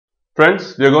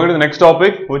Friends, we are going to the next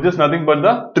topic, which is nothing but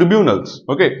the tribunals.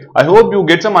 Okay, I hope you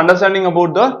get some understanding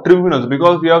about the tribunals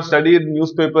because we have studied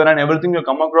newspaper and everything. You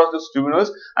come across these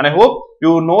tribunals, and I hope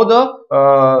you know the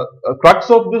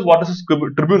crux of this. What is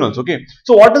tribunals? Okay,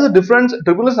 so what is the difference?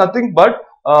 Tribunal is nothing but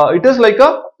it is like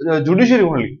a judiciary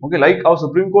only. Okay, like our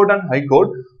Supreme Court and High Court.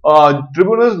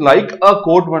 Tribunal is like a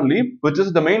court only, which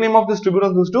is the main name of this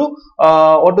tribunal is to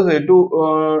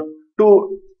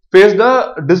to face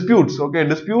the disputes, okay,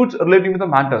 disputes relating to the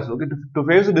matters, okay, to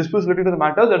face the disputes relating to the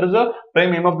matters, that is the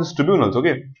prime aim of this tribunals,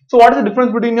 okay. So what is the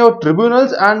difference between your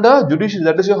tribunals and the judiciary,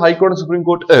 that is your High Court and Supreme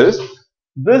Court is,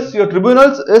 this your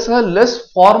tribunals is a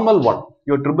less formal one.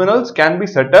 Your tribunals can be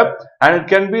set up and it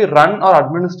can be run or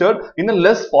administered in a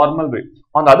less formal way.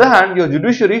 On the other hand, your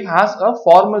judiciary has a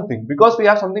formal thing because we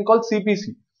have something called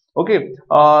CPC. Okay,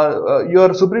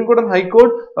 your Supreme Court and High Court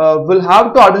will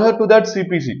have to adhere to that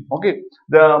CPC. Okay,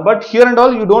 but here and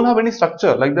all you don't have any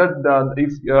structure like that.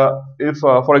 If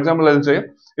for example, I'll say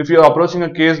if you are approaching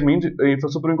a case, means if a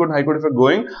Supreme Court and High Court if you're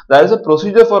going, there is a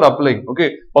procedure for applying.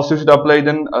 Okay, first you should apply,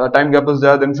 then time gap is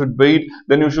there, then you should wait,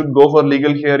 then you should go for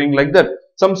legal hearing, like that.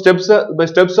 Some steps by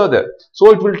steps are there.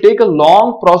 So it will take a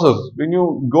long process when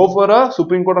you go for a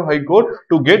Supreme Court or High Court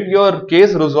to get your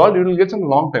case resolved. You will get some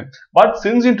long time. But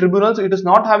since in tribunals it is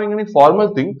not having any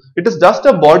formal thing, it is just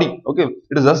a body. Okay,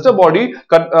 it is just a body.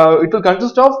 It will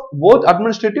consist of both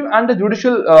administrative and the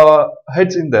judicial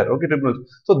heads in there. Okay, tribunals.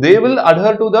 So they will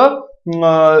adhere to the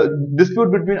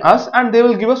dispute between us and they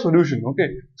will give a solution. Okay,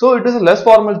 so it is a less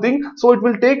formal thing, so it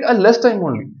will take a less time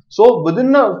only. So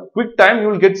within a quick time you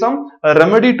will get some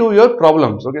remedy to your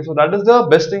problems. Okay, so that is the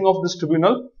best thing of this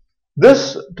tribunal.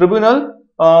 This tribunal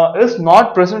is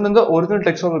not present in the original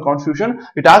text of the Constitution.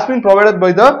 It has been provided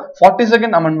by the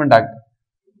 42nd Amendment Act.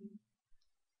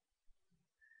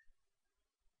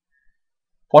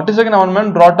 42nd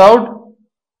Amendment brought out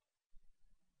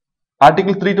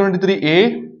Article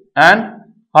 323A and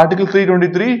Article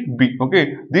 323B.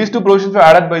 Okay, these two provisions were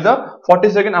added by the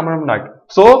 42nd Amendment Act.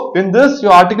 So in this,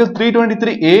 your Article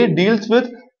 323A deals with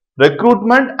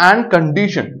recruitment and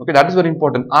condition. Okay, that is very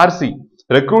important. RC,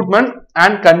 recruitment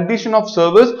and condition of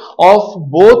service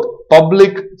of both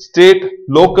public, state,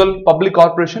 local, public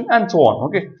corporation and so on.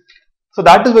 Okay, so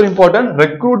that is very important.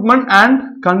 Recruitment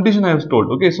and condition I have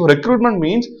told. Okay, so recruitment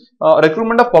means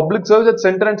recruitment of public service at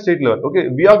center and state level. Okay,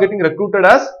 we are getting recruited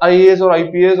as IAS or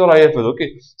IPS or IFS.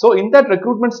 Okay, so in that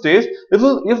recruitment stage,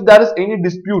 if there is any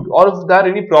dispute or if there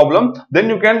any problem, then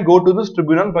you can go to this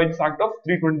tribunal by the fact of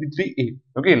 323A.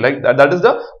 Okay, like that is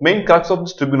the main crux of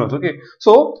this tribunals. Okay,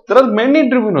 so there are many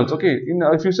tribunals. Okay,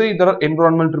 if you say there are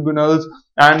environment tribunals,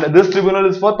 and this tribunal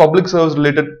is for public service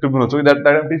related tribunals. So that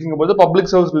I am teaching about the public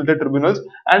service related tribunals,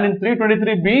 and in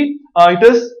 323B it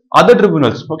is other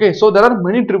tribunals. Okay, so there are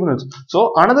many tribunals.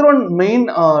 So another one main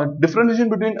differentiation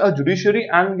between a judiciary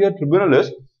and your tribunal is,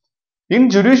 in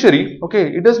judiciary, okay,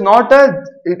 it is not a,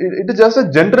 it is just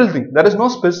a general thing. There is no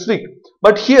specific.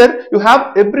 But here you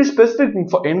have every specific thing.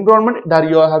 For environment, that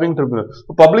you are having tribunal.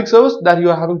 For public service, that you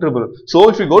are having tribunal. So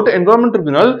if you go to environment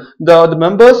tribunal, the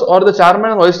members or the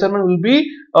chairman and vice chairman will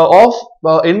be of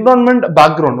environment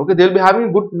background. Okay, they will be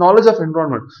having good knowledge of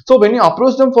environment. So when you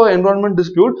approach them for environment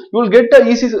dispute, you will get a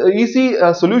easy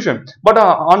solution. But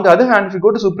on the other hand, if you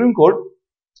go to Supreme Court,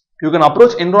 you can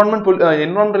approach environment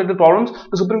related problems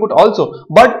to Supreme Court also,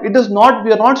 but it is not,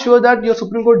 we are not sure that your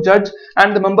Supreme Court judge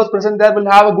and the members present there will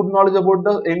have a good knowledge about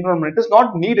the environment. It is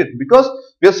not needed because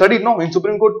we have studied now in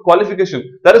Supreme Court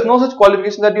qualification. There is no such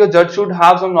qualification that your judge should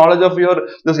have some knowledge of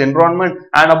this environment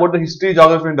and about the history,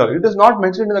 geography and all. It is not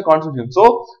mentioned in the Constitution.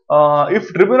 So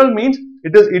if tribunal means,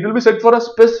 it will be set for a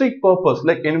specific purpose,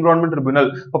 like environment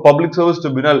tribunal, for public service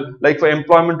tribunal, like for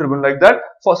employment tribunal, like that.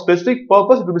 For specific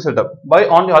purpose, it will be set up. By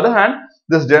on the other hand,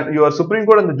 this your Supreme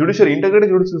Court and the judiciary, integrated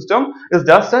judicial system is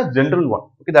just a general one.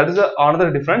 Okay, that is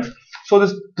another difference. So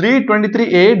this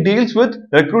 323A deals with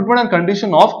recruitment and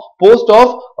condition of post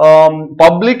of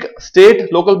public,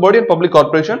 state, local body and public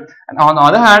corporation. And on the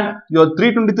other hand, your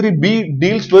 323B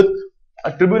deals with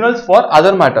tribunals for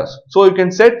other matters. So you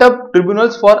can set up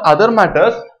tribunals for other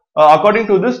matters according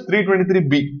to this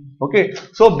 323B. Okay,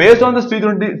 so based on this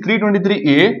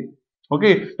 323A,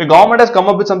 okay, the government has come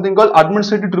up with something called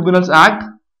Administrative Tribunals Act.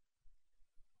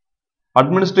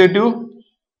 Administrative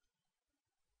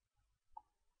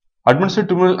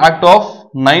Tribunal Act of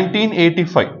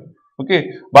 1985. Okay,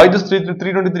 by this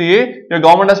 323A, your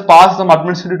government has passed some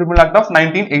Administrative Tribunal Act of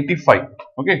 1985.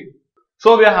 Okay,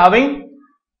 so we are having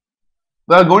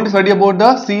We are going to study about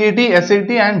the CAT, SAT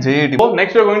and JAT. So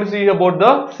next we are going to see about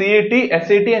the CAT,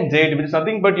 SAT and JAT, which is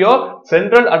nothing but your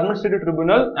Central Administrative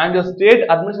Tribunal and your State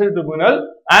Administrative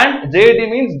Tribunal, and JAT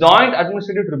means Joint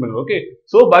Administrative Tribunal. Okay.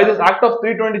 So by this Act of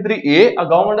 323A, a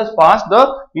government has passed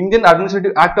the Indian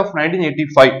Administrative Act of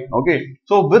 1985. Okay.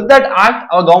 So with that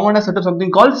act, our government has set up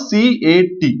something called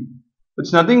CAT, which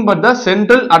is nothing but the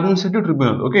Central Administrative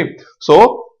Tribunal. Okay.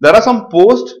 So there are some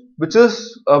posts which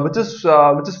is for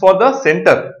the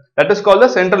center, that is called the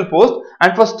central post,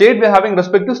 and for state we are having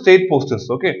respective state posters.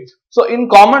 Okay. So in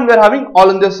common we are having all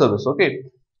India service. Okay.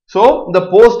 So the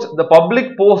post, the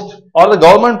public post or the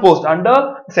government post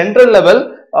under central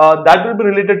level, that will be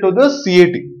related to the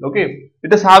CAT. Okay.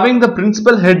 It is having the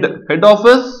principal head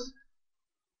office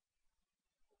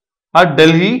at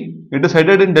Delhi. It is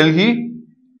headed in Delhi,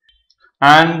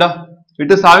 and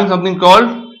it is having something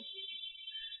called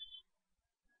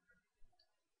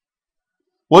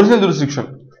original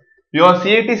jurisdiction. Your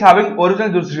CAT is having original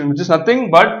jurisdiction, which is nothing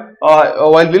but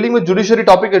while dealing with judiciary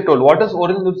topic, I told what is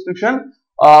original jurisdiction,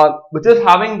 which is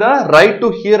having the right to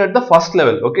hear at the first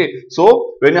level. Okay,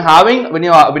 so when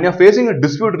you're facing a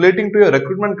dispute relating to your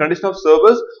recruitment condition of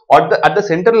service or at the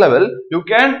center level, you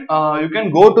can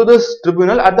go to this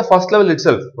tribunal at the first level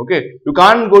itself. Okay, you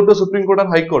can't go to Supreme Court or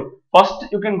High Court. First,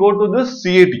 you can go to this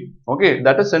CAT. Okay,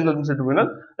 that is Central Administrative Tribunal.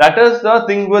 That is the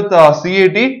thing with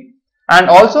CAT. And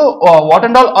also what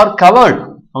and all are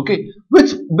covered. Okay,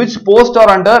 which post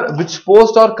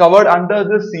are covered under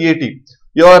this CAT.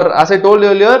 Your, as I told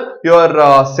earlier,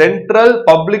 your central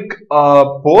public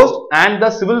post and the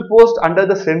civil post under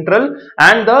the central,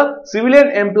 and the civilian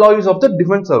employees of the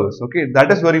defense service. Okay,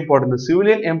 that is very important. The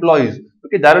civilian employees.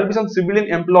 Okay, there will be some civilian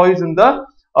employees in the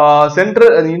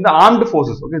central, in the armed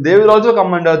forces. Okay, they will also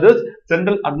come under this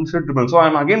Central Administrative Tribunal. So I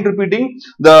am again repeating: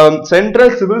 the central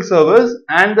civil service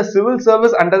and the civil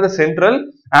service under the central,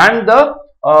 and the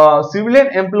civilian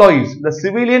employees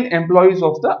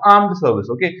of the armed service.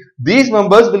 Okay, these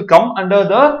members will come under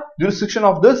the jurisdiction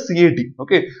of the CAT.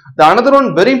 Okay, the another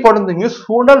one very important thing is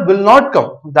who and all will not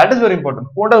come. That is very important.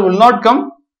 Who and all will not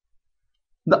come?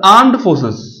 The armed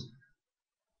forces.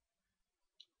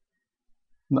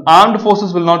 The armed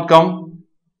forces will not come,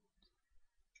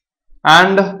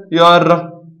 and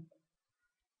your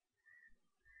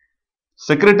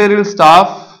secretarial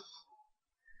staff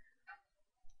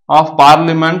of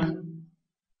parliament.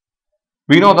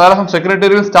 We know there are some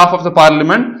secretarial staff of the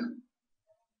parliament.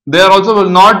 They also will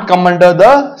not come under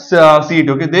the CAT.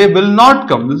 Okay, they will not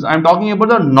come. This I am talking about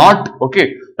the not.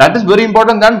 Okay, that is very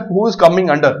important than who is coming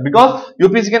under, because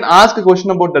UPSC can ask a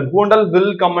question about that. Who and all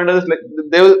will come under this? Like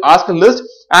they will ask a list,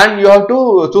 and you have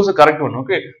to choose a correct one.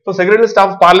 Okay, so secretarial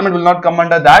staff of parliament will not come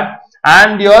under that,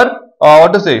 and your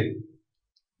what to say,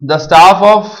 the staff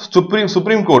of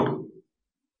Supreme Court.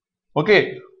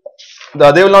 Okay,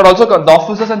 they will not also come. The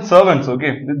officers and servants.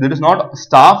 Okay, it is not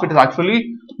staff, it is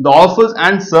actually the office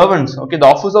and servants. Okay, the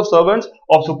office of servants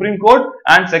of Supreme Court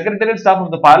and secretarial staff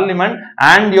of the parliament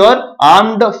and your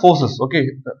armed forces. Okay,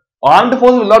 armed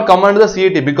forces will not come under the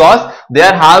CAT because they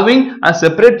are having a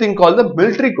separate thing called the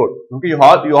military code. Okay, you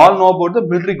all know about the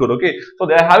military code. Okay, so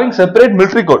they are having separate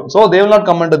military code, so they will not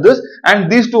come under this,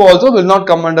 and these two also will not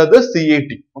come under the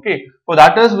CAT. Okay, so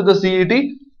that is with the CAT.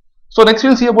 So next we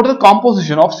will see about the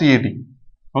composition of CAT.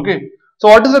 Okay, so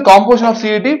what is the composition of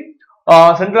CAT?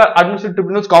 Central Administrative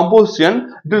Tribunal's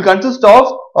composition, it will consist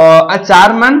of a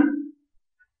chairman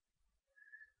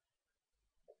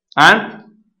and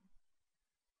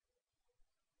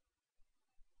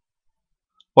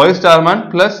vice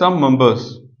chairman plus some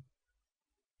members.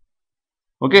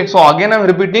 Okay, so again I am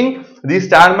repeating, these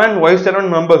chairman, vice chairman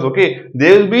members, okay,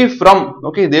 they will be from,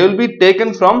 okay, they will be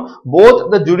taken from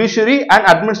both the judiciary and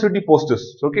administrative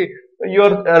posts. Okay,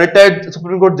 your retired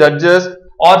Supreme Court judges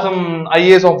or some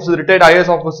IAS officers, retired IAS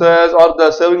officers or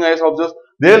the serving IAS officers,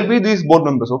 they will be these board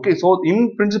members. Okay, so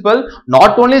in principle,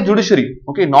 not only judiciary,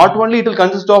 okay, not only it will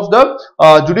consist of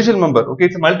the judicial member, okay,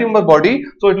 it's a multi-member body,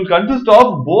 so it will consist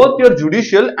of both your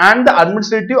judicial and the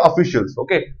administrative officials.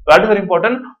 Okay, that is very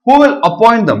important. Who will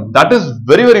appoint them? That is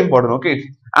very, very important. Okay,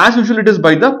 as usual, it is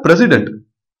by the president.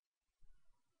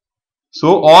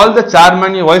 So all the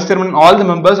chairman, vice chairman, all the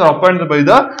members are appointed by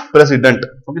the president.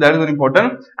 Okay, that is very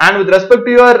important. And with respect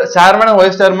to your chairman and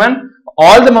vice chairman,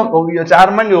 all the your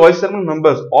chairman, your vice chairman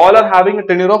members, all are having a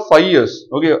tenure of 5 years.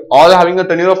 Okay, all are having a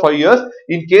tenure of 5 years.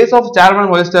 In case of chairman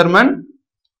and vice chairman,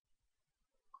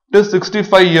 it is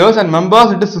 65 years, and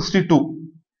members it is 62.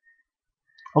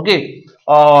 Okay,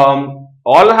 all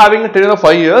are having a tenure of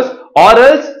 5 years or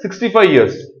else 65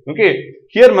 years. Okay,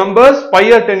 here members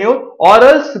 5-year tenure or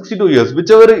else 62 years,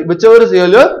 whichever is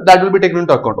earlier, that will be taken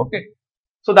into account. Okay,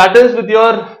 So that is with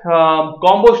your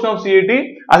composition of CAT.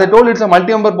 As I told, it's a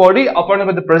multi-member body appointed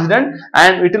by the president,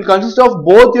 and it will consist of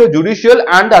both your judicial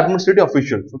and the administrative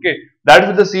officials. Okay, that is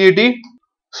with the CAT.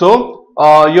 So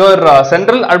your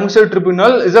Central Administrative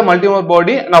Tribunal is a multi-member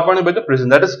body and appointed by the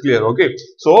president. That is clear. Okay,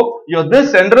 so your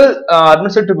this Central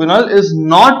Administrative Tribunal is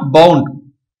not bound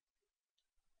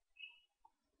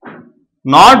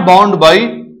by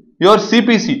your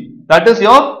CPC. That is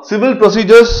your Civil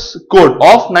Procedures Code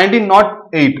of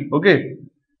 1908. Okay,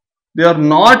 they are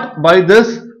not by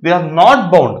this. They are not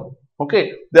bound.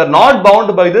 Okay, they are not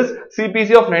bound by this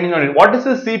CPC of 1908. What is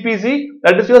this CPC?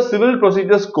 That is your Civil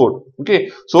Procedures Code.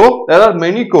 Okay, so there are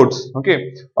many codes.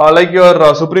 Okay, like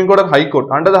your Supreme Court and High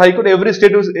Court. Under the High Court, every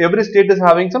state is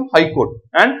having some High Court,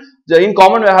 and in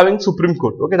common we are having Supreme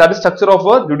Court. Okay, that is structure of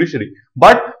our judiciary.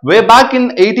 But way back in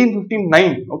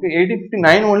 1859, okay,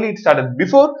 1859 only it started.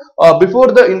 Before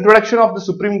the introduction of the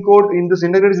Supreme Court in this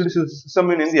integrated judicial system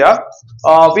in India,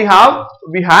 we had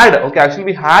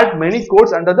many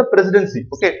courts under the presidency.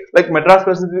 Okay, like Madras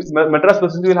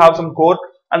presidency will have some court,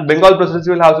 and Bengal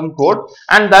presidency will have some court,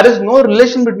 and there is no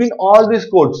relation between all these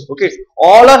courts. Okay,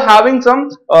 all are having some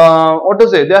they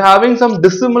are having some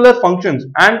dissimilar functions,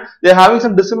 and they are having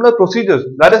some dissimilar procedures.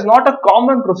 That is not a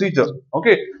common procedure.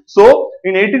 Okay, so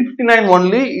in 1859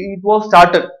 only it was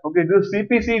started. Okay, this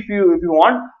CPC, if you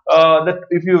want, that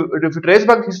if you trace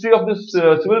back history of this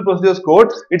Civil Procedures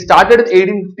Code, it started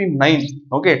in 1859.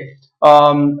 Okay,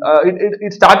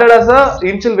 it started as a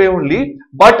initial way only,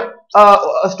 but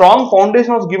a strong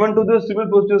foundation was given to the Civil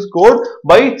Procedures Code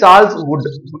by Charles Wood.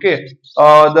 Okay,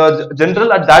 the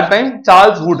general at that time,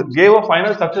 Charles Wood, gave a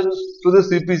final structure to the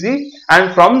CPC,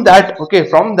 and from that,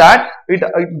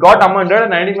 it got amended in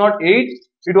 1908.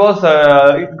 It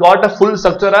got a full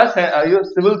structure as your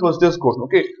Civil Procedures Code.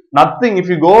 Okay, nothing. If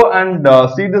you go and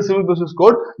see the Civil Procedures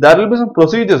Code, there will be some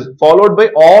procedures followed by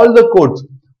all the courts.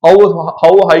 How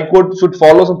a High Court should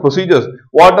follow some procedures,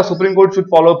 what a Supreme Court should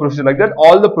follow a procedure, like that.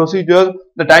 All the procedures,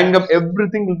 the time gap,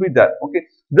 everything will be there. Okay,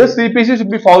 this CPC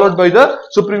should be followed by the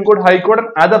Supreme Court, High Court, and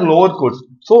other lower courts.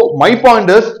 So my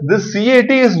point is, this CAT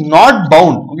is not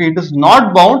bound. Okay, it is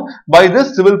not bound by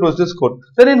this Civil Procedures Code.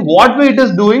 Then in what way it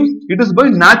is doing? It is by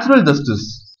natural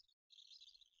justice.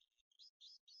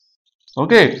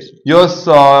 Okay, your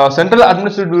Central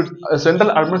Administrative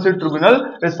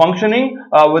Tribunal is functioning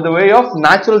with the way of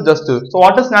natural justice. So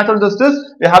what is natural justice?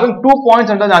 We are having 2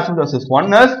 points under natural justice.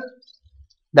 One is,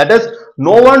 that is,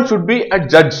 no one should be a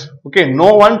judge. Okay,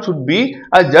 no one should be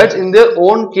a judge in their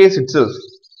own case itself.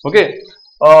 Okay,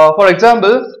 for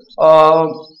example,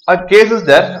 a case is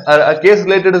there, a case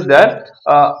related is there.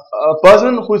 A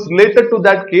person who is related to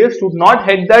that case should not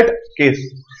head that case,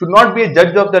 should not be a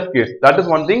judge of that case. That is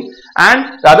one thing.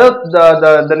 And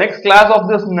the next class of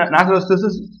this natural justice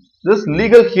is this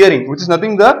legal hearing, which is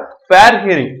nothing the fair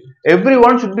hearing.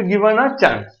 Everyone should be given a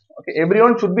chance. Okay,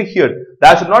 everyone should be heard.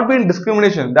 There should not be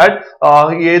discrimination that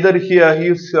either he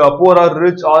is poor or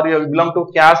rich, or you belong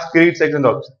to caste, creed, sex, and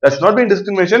all. There should not be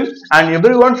discrimination, and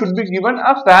everyone should be given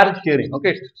a fair hearing.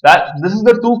 Okay, this is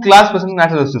the two class present in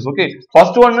natural justice. Okay,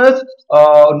 first one is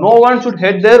no one should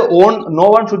head their own, no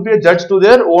one should be a judge to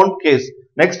their own case.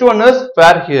 Next one is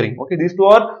fair hearing. Okay, these two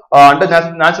are under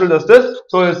natural justice.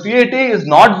 So CAT is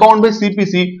not bound by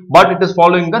CPC, but it is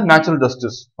following the natural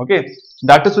justice. Okay,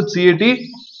 that is with CAT.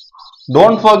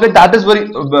 Don't forget, that is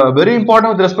very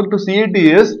important with respect to CAT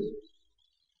is,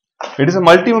 it is a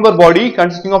multi-member body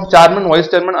consisting of chairman, vice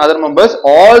chairman, other members.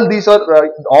 All these are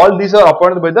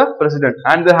appointed by the president,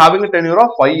 and they are having a tenure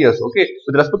of 5 years. Okay,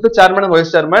 with respect to chairman and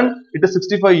vice chairman, it is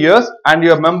 65 years, and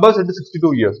your members, it is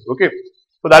 62 years. Okay,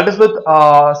 so that is with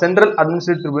Central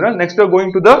Administrative Tribunal. Next we are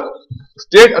going to the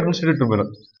State Administrative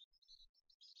Tribunal.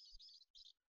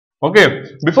 Okay,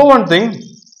 before one thing,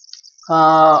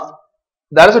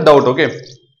 there is a doubt. Okay,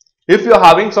 if you are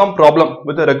having some problem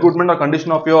with the recruitment or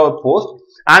condition of your post,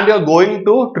 and you are going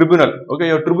to tribunal, okay,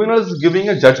 your tribunal is giving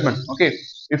a judgment. Okay,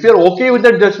 if you are okay with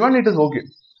that judgment, it is okay.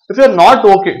 If you are not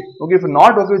okay, if you are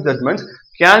not okay with judgments,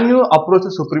 can you approach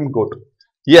the Supreme Court?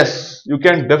 Yes, you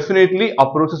can definitely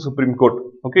approach the Supreme Court.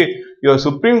 Okay, your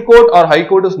Supreme Court or High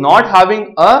Court is not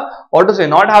having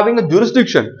a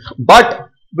jurisdiction, but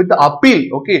with the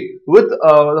appeal, okay, with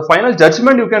the final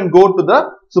judgment, you can go to the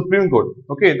Supreme Court.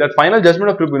 Okay, that final judgment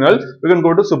of tribunal, you can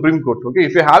go to Supreme Court. Okay,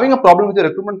 if you are having a problem with the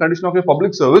recruitment condition of your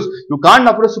public service, you can't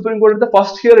approach Supreme Court at the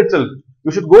first hear itself.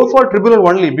 You should go for tribunal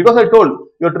only, because I told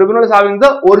your tribunal is having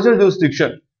the original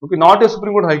jurisdiction. Okay, not your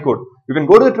Supreme Court, High Court. You can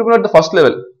go to the tribunal at the first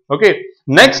level. Okay,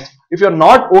 Next, if you are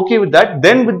not okay with that,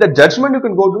 then with the judgment you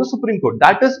can go to the Supreme Court.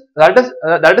 That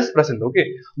is present. Okay,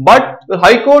 but the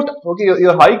High Court, okay,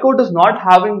 your High Court is not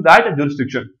having that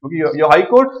jurisdiction. Okay, your High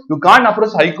Court, you can't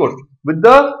approach High Court. With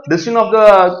the decision of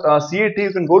the CAT,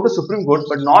 you can go to Supreme Court,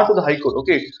 but not to the High Court.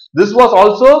 Okay, this was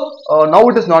also now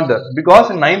it is not there, because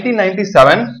in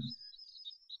 1997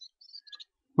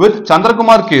 with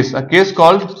Chandrakumar case, a case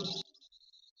called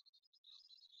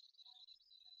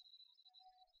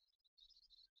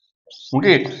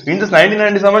in this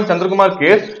 1997 Chandrakumar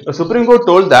case, the Supreme Court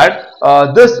told that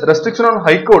this restriction on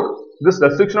High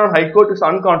Court is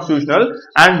unconstitutional,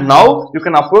 and now you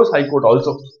can approach High Court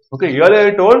also. Okay, earlier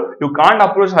I told you can't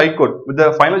approach High Court. With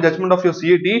the final judgment of your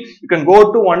CAT, you can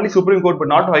go to only Supreme Court but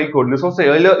not to High Court. This was the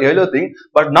earlier thing.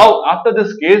 But now after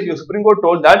this case, your Supreme Court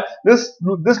told that this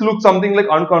looks something like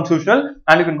unconstitutional,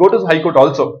 and you can go to the High Court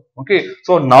also. Okay,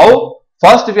 so now,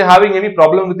 first, if you're having any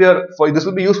problem with this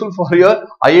will be useful for your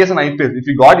IAS and IPS. If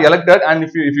you got elected and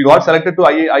if you got selected to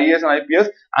IAS and IPS,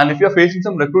 and if you're facing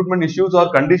some recruitment issues or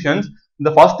conditions,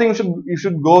 the first thing you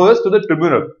should go is to the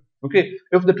tribunal. Okay,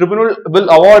 if the tribunal will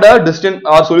award a decision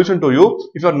or solution to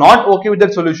you, if you're not okay with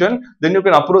that solution, then you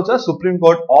can approach the Supreme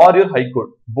Court or your High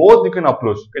Court. Both you can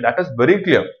approach. Okay, that is very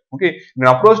clear. Okay, you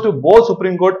can approach to both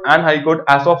Supreme Court and High Court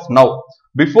as of now.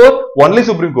 Before, only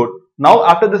Supreme Court. Now,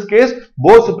 after this case,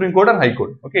 both Supreme Court and High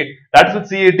Court. Okay, that's with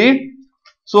CAT.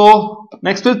 So,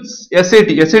 next is SAT.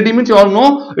 SAT means you all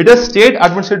know it is State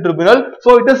Administrative Tribunal.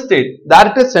 So, it is state.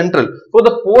 That is central. So,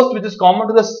 the post which is common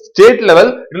to the state level,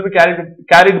 it will be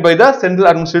carried by the Central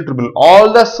Administrative Tribunal.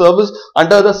 All the service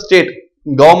under the state,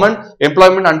 government,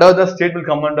 employment under the state will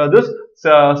come under this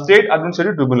State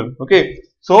Administrative Tribunal. Okay,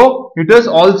 so it is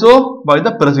also by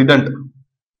the President.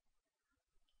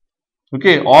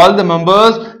 Okay, all the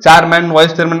members, chairman,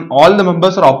 vice chairman, all the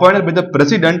members are appointed by the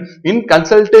president in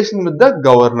consultation with the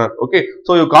governor. Okay,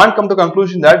 so you can't come to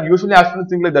conclusion that usually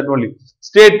aspirants think like that only.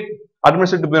 State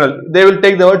Administrative Tribunal, they will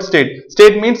take the word state.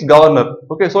 State means governor.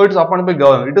 Okay, so it is appointed by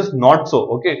governor. It is not so.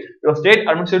 Okay, your State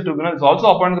Administrative Tribunal is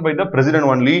also appointed by the president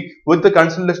only with the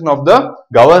consultation of the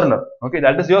governor. Okay,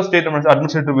 that is your State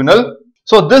Administrative Tribunal.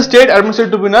 So this State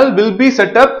Administrative Tribunal will be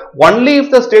set up only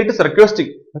if the state is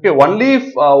requesting. Okay, only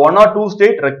if one or two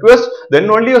state request,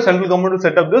 then only your central government will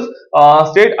set up this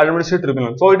State Administrative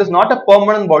Tribunal. So it is not a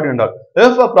permanent body and all.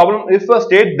 If a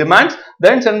state demands,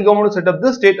 then central government will set up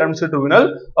the State Administrative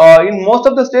Tribunal. In most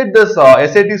of the states, this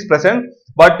SAT is present,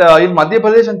 but in Madhya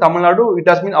Pradesh and Tamil Nadu, it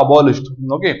has been abolished.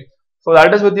 Okay, so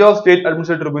that is with your State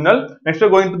Administrative Tribunal. Next, we are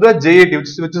going to the JAT,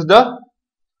 which is the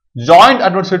Joint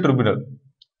Administrative Tribunal.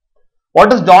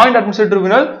 What is Joint Administrative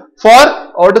Tribunal?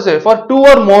 For two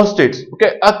or more states.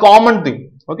 Okay, a common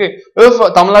thing. Okay,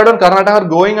 if Tamil Nadu and Karnataka are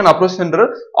going and approaching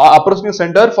a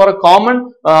center for a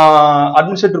common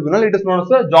administrative tribunal, it is known as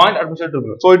the Joint Administrative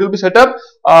Tribunal. So it will be set up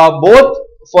both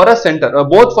for a center,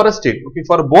 both for a state. Okay,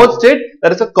 for both state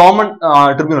there is a common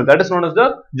tribunal, that is known as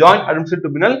the Joint Administrative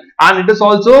Tribunal, and it is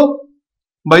also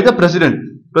by the president.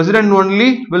 President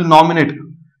only will nominate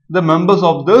the members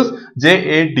of this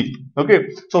JAT. Okay,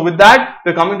 so with that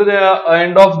we are coming to the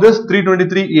end of this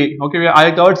 323A. Okay,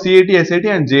 I covered CAT, SAT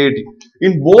and JAT.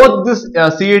 In both this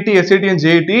CAT, SAT and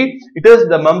JAT, it is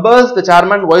the members, the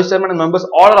chairman, vice chairman and members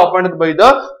all are appointed by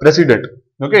the president.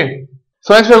 Okay,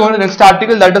 so next we are going to the next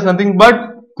article, that is nothing but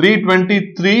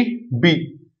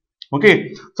 323B.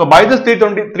 Okay, so by this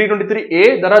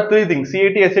 323A there are three things: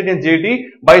 CAT, SAT and JAT.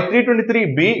 By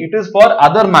 323B it is for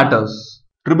other matters.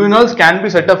 Tribunals can be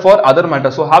set up for other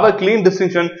matters. So have a clean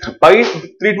distinction. By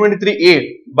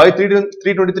 323A,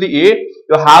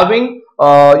 you're having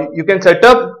you can set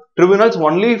up tribunals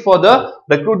only for the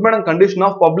recruitment and condition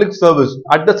of public service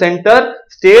at the center,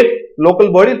 state,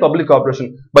 local body, public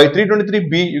corporation. By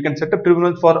 323B, you can set up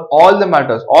tribunals for all the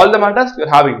matters. All the matters you're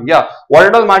having. Yeah,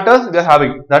 what all matters we are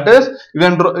having? That is,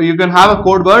 you can have a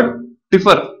code word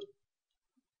TIFR.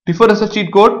 TIFR is a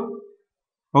cheat code.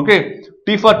 Okay,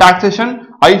 T for taxation,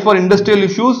 I for industrial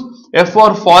issues, F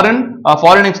for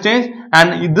foreign exchange,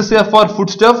 and this F for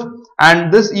foodstuff,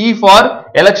 and this E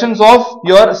for elections of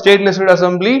your state legislative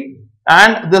assembly,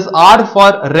 and this R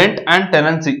for rent and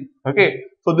tenancy. Okay,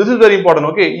 so this is very important.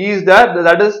 Okay, E is there,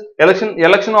 that is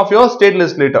election of your state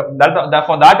legislator.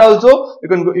 For that also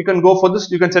you can go for this.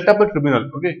 You can set up a tribunal.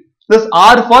 Okay, this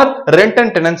R for rent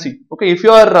and tenancy. Okay, if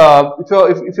you are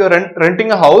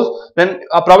renting a house, then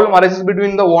a problem arises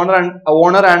between the owner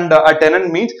and a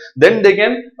tenant means, then they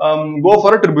can go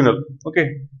for a tribunal.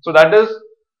 Okay, so that is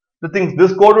the things,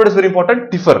 this code word is very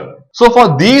important, differ. So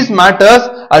for these matters,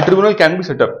 a tribunal can be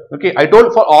set up. Okay, I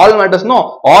told for all matters,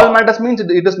 no, all matters means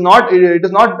it is not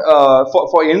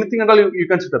for anything at all you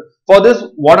can set up. For this,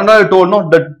 what and all I told, no,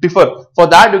 that differ. For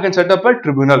that, you can set up a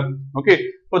tribunal. Okay,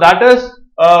 so that is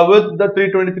with the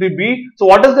 323B. So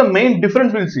what is the main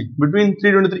difference we'll see between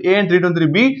 323A and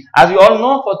 323B? As you all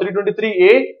know, for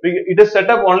 323A, it is set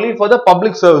up only for the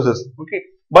public services. Okay.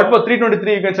 But for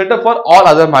 323, you can set up for all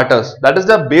other matters. That is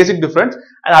the basic difference.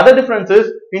 And other difference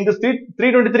is, in this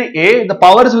 323A, the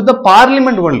power is with the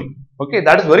parliament only. Okay,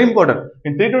 that is very important.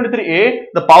 In 323A,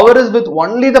 the power is with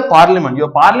only the parliament.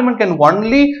 Your parliament can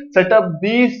only set up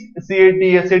these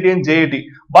CAT, SAT and JAT.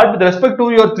 But with respect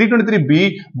to your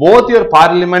 323B, both your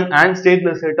parliament and state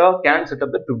legislature can set up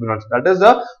the tribunals. That is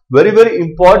a very, very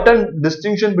important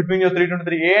distinction between your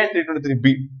 323A and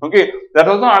 323B. Okay, that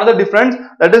is also another difference.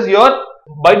 That is your,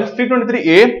 by this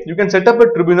 323A, you can set up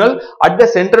a tribunal at the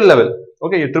central level.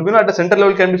 Okay, a tribunal at the central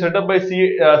level can be set up by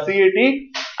CAT,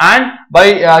 and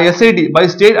by SAT, by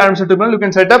state administrative tribunal, you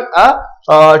can set up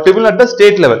a tribunal at the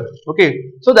state level. Okay,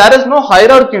 so there is no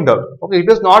hierarchy in that. Okay,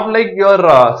 it is not like your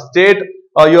state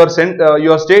your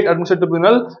state administrative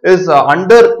tribunal is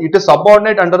it is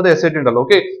subordinate under the SAT and all.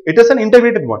 Okay, it is an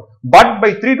integrated one. But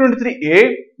by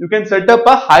 323A, you can set up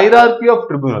a hierarchy of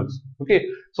tribunals. Okay,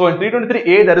 so in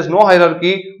 323A there is no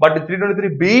hierarchy, but in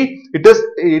 323B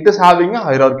it is having a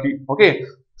hierarchy. Okay,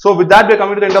 so with that we are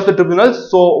coming to the end of the tribunals.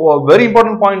 So a very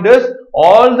important point is,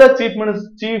 all the chief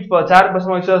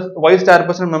chairperson, vice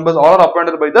chairperson members all are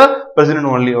appointed by the president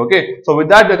only. Okay, so with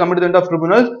that we are coming to the end of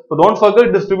tribunals. So don't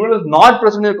forget, this tribunal is not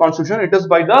present in the constitution. It is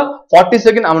by the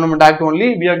 42nd Amendment Act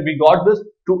only. We got this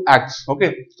 2 acts.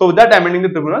 Okay, so with that I am ending the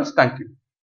tribunals. Thank you.